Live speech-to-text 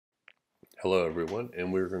Hello everyone,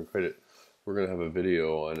 and we're going to have a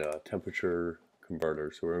video on temperature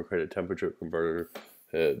converter. So we're going to create a temperature converter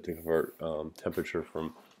to convert temperature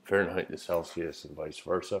from Fahrenheit to Celsius and vice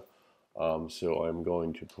versa. So I'm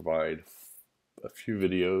going to provide a few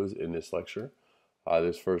videos in this lecture.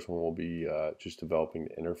 This first one will be just developing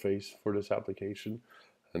the interface for this application,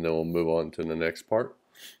 and then we'll move on to the next part.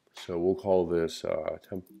 So we'll call this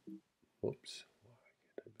whoops,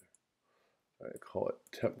 I call it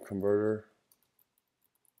temp converter.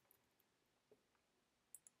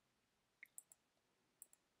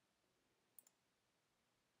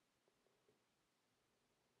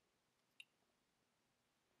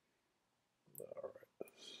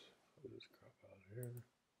 I'll just crop out here.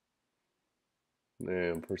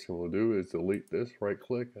 And first thing we'll do is delete this, right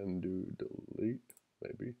click and do delete,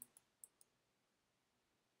 maybe.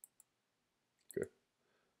 Okay.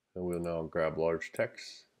 And we'll now grab large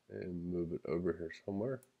text and move it over here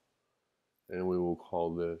somewhere. And we will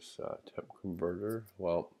call this temp converter.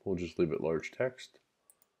 Well, we'll just leave it large text.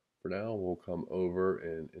 For now, we'll come over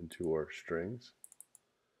and into our strings.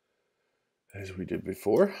 As we did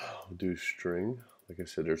before, we'll do string. Like I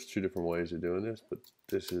said, there's two different ways of doing this, but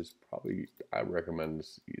this is probably, I recommend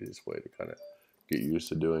this easiest way to kind of get used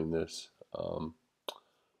to doing this.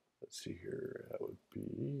 Let's see here, that would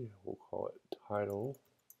be, we'll call it title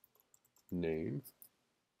name,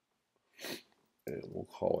 and we'll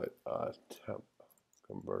call it temp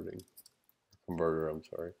converter, I'm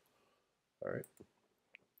sorry. All right,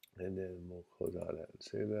 and then we'll close out that and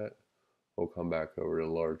save that. We'll come back over to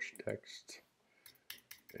large text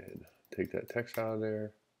and take that text out of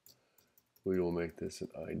there. We will make this an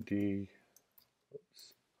ID,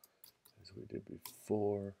 oops, as we did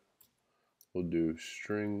before. We'll do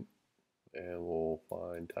string, and we'll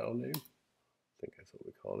find title name. I think that's what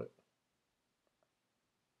we called it.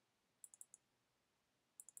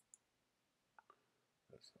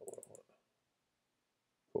 That's not what I want.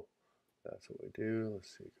 Cool. That's what we do.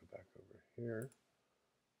 Let's see, go back over here.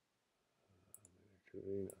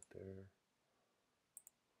 Activity, not there.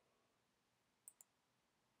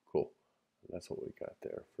 Cool. And that's what we got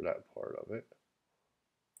there for that part of it.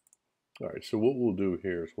 All right, so what we'll do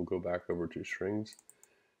here is we'll go back over to strings,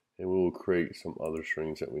 and we will create some other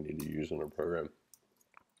strings that we need to use in our program.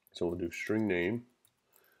 So we'll do string name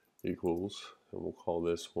equals, and we'll call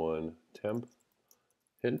this one temp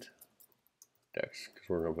hint text, because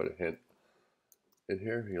we're going to put a hint in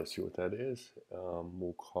here. You'll see what that is.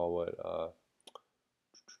 We'll call it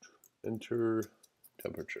enter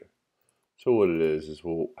temperature. So what it is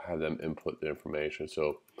we'll have them input the information.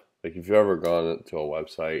 So like if you've ever gone to a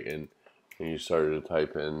website and you started to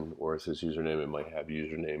type in where it says username, it might have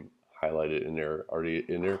username highlighted in there, already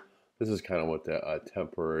in there. This is kind of what the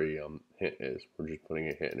temporary hint is. We're just putting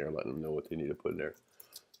a hint in there, letting them know what they need to put in there.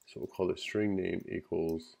 So we'll call this string name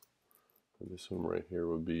equals, and this one right here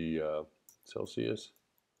would be Celsius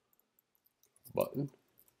button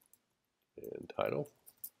and title.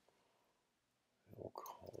 And we'll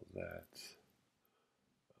call that,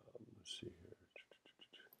 let's see here,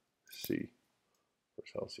 C for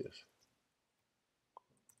Celsius.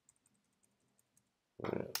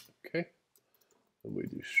 Okay, and we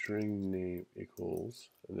do string name equals,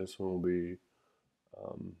 and this one will be,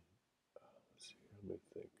 let's see, let me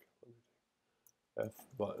think, F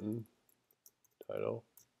button title,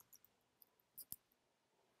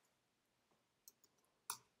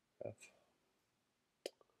 F.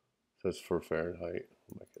 So that's for Fahrenheit,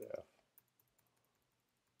 we'll make it F.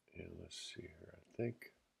 And let's see here, I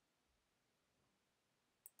think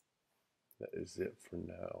that is it for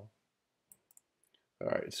now. All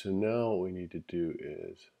right, so now what we need to do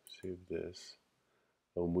is save this.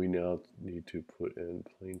 We now need to put in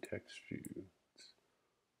plain text view. Let's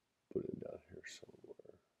put it down here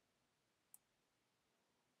somewhere.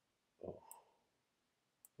 Oh,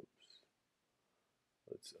 oops.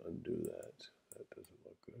 Let's undo that. That doesn't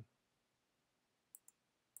look good.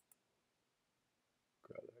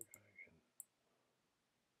 Grab that guy again.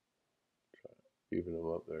 Try to even him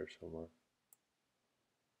up there somewhere.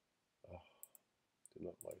 Oh, did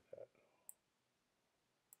not like that.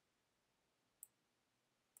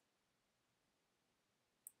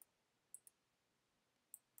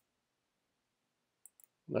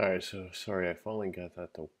 All right, so sorry, I finally got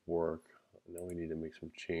that to work. Now we need to make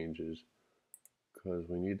some changes because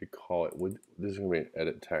we need to call it, this is going to be an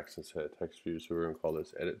edit text instead of text view, so we're going to call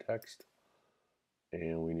this edit text.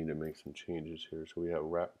 And we need to make some changes here. So we have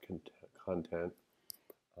wrap content.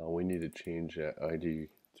 We need to change that ID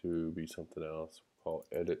to be something else. We'll call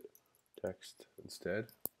edit text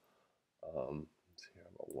instead. Let's see, I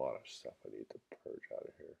have a lot of stuff I need to purge out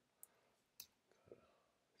of here.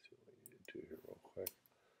 See what I need to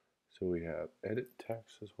So we have edit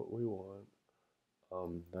text is what we want.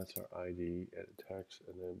 That's our ID, edit text,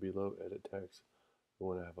 and then below edit text, we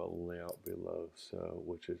want to have a layout below, so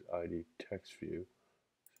which is ID text view.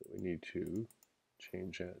 So we need to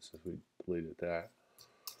change that since we deleted that.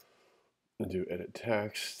 And do edit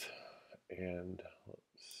text, and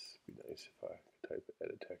let's be nice if I type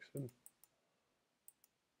edit text in.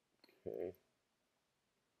 Okay.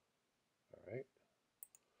 Alright.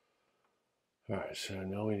 Alright, so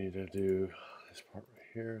now we need to do this part right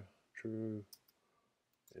here. True.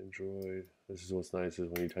 Android. This is what's nice is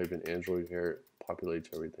when you type in Android here, it populates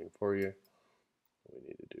everything for you. We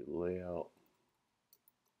need to do layout.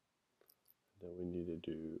 Then we need to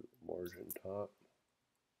do margin top.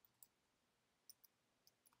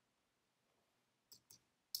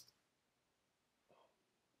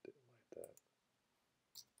 Didn't like that.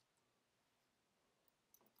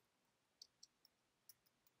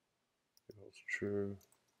 Equals true.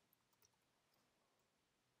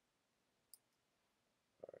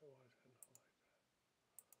 Alright, why is that not like that?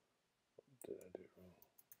 What did I do wrong?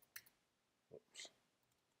 Oops.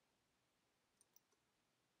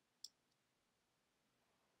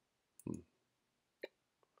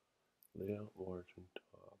 Layout margin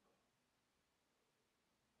top.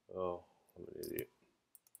 Oh, I'm an idiot.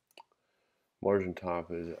 Margin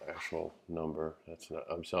top is an actual number. That's not.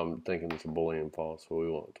 I'm thinking it's a Boolean false. So we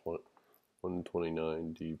want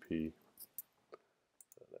 129 dp.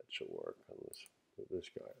 That should work. Let's put this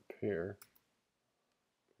guy up here.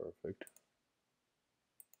 Perfect.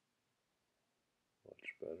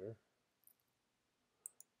 Much better.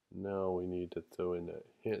 Now we need to throw in that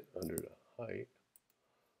hint under the height.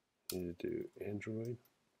 We need to do Android.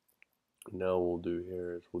 Now we'll do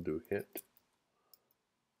here is we'll do hint.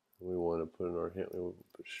 We want to put in our hint, we will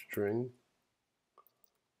put string.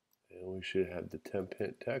 And we should have the temp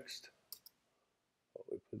hint text. What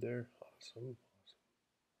we put there. Awesome.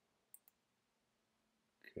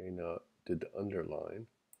 Okay, now did the underline.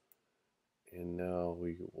 And now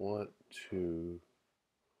we want to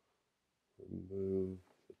remove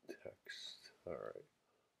the text. Alright.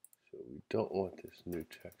 So we don't want this new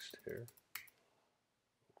text here.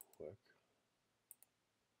 Quick.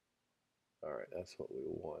 Alright, that's what we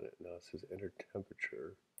wanted. Now it says enter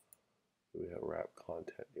temperature. We have wrap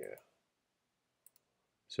content, yeah.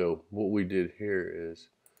 So what we did here is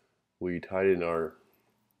we tied in our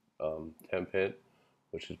temp hint,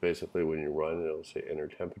 which is basically when you run it, it'll say enter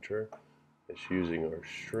temperature. It's using our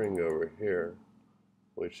string over here,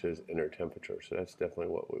 which says enter temperature. So that's definitely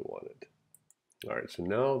what we wanted. All right, so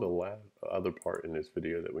now the other part in this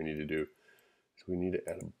video that we need to do is we need to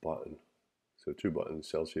add a button. So two buttons,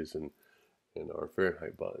 Celsius and our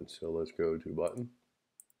Fahrenheit button. So let's go to button.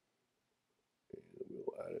 And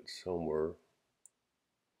we'll add it somewhere.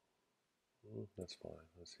 That's fine.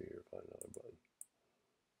 Let's see here, find another button.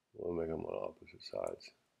 We'll make them on opposite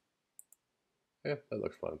sides. Yeah, that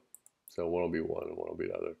looks fine. So one will be one and one will be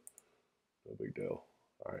the other. No big deal.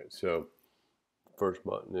 All right, so first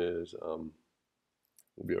button is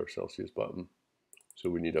will be our Celsius button. So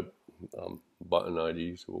we need a button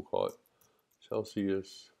ID, so we'll call it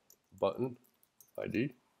Celsius button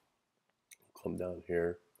ID. Come down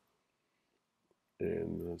here,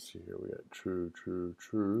 and let's see here, we got true, true,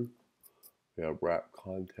 true. We have wrap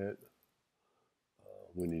content.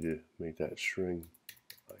 We need to make that string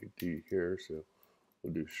ID here, so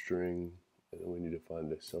we'll do string, and then we need to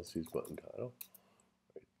find the Celsius button title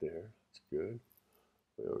right there. That's good.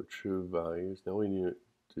 We have our true values. Now we need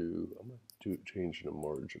to I'm going to change the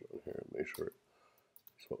margin on here and make sure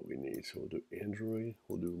it's what we need. So we'll do Android,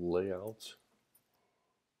 we'll do layouts,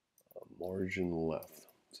 margin left.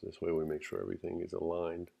 So this way we make sure everything is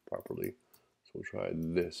aligned properly. So we'll try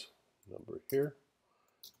this number here.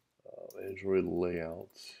 Android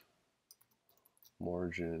layouts,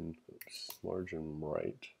 margin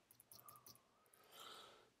right.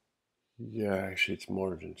 Yeah, actually it's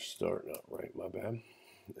margin start, not right, my bad.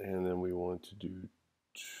 And then we want to do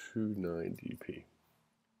 29 dp.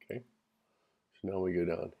 Okay, so now we go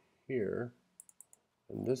down here,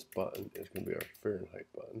 and this button is going to be our Fahrenheit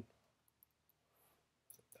button.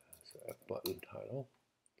 So F button title.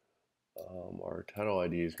 Our title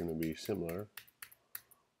ID is going to be similar.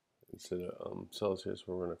 Instead of Celsius,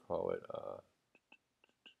 we're going to call it,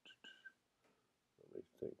 let me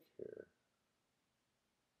think here.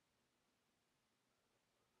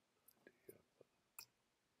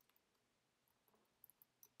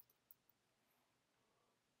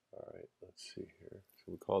 All right, let's see here. So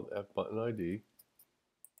we call it F button ID.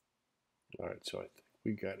 All right, so I think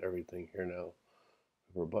we got everything here now.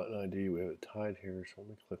 For button ID, we have it tied here, so let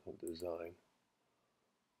me click on design.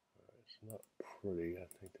 All right, It's not pretty. I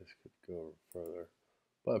think this could go further.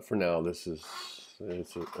 But for now, it's a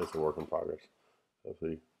work in progress.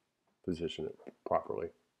 Hopefully position it properly.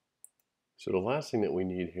 So the last thing that we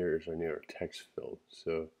need here is our text field.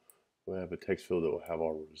 So we'll have a text field that will have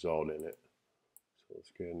our result in it. So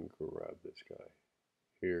let's go ahead and grab this guy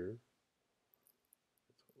here.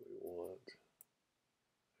 That's what we want.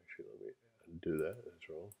 Actually, let me undo that. That's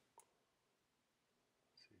wrong.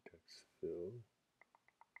 Let's see, text field.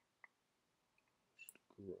 Just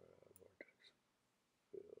grab our text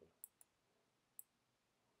field.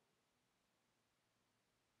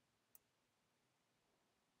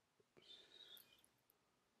 Oops.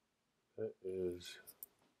 That is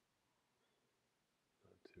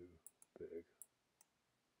not too big.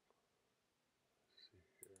 Let's see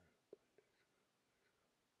here.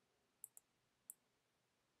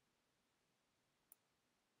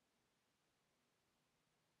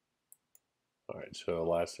 All right, so the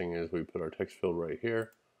last thing is we put our text field right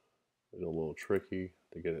here. It's a little tricky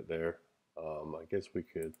to get it there. I guess we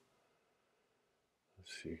could,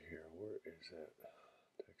 let's see here, where is that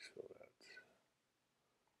text field at?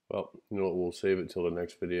 Well, you know what, we'll save it till the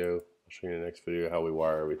next video. I'll show you in the next video how we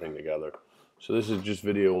wire everything together. So this is just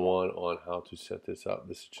video 1 on how to set this up.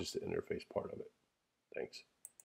 This is just the interface part of it. Thanks.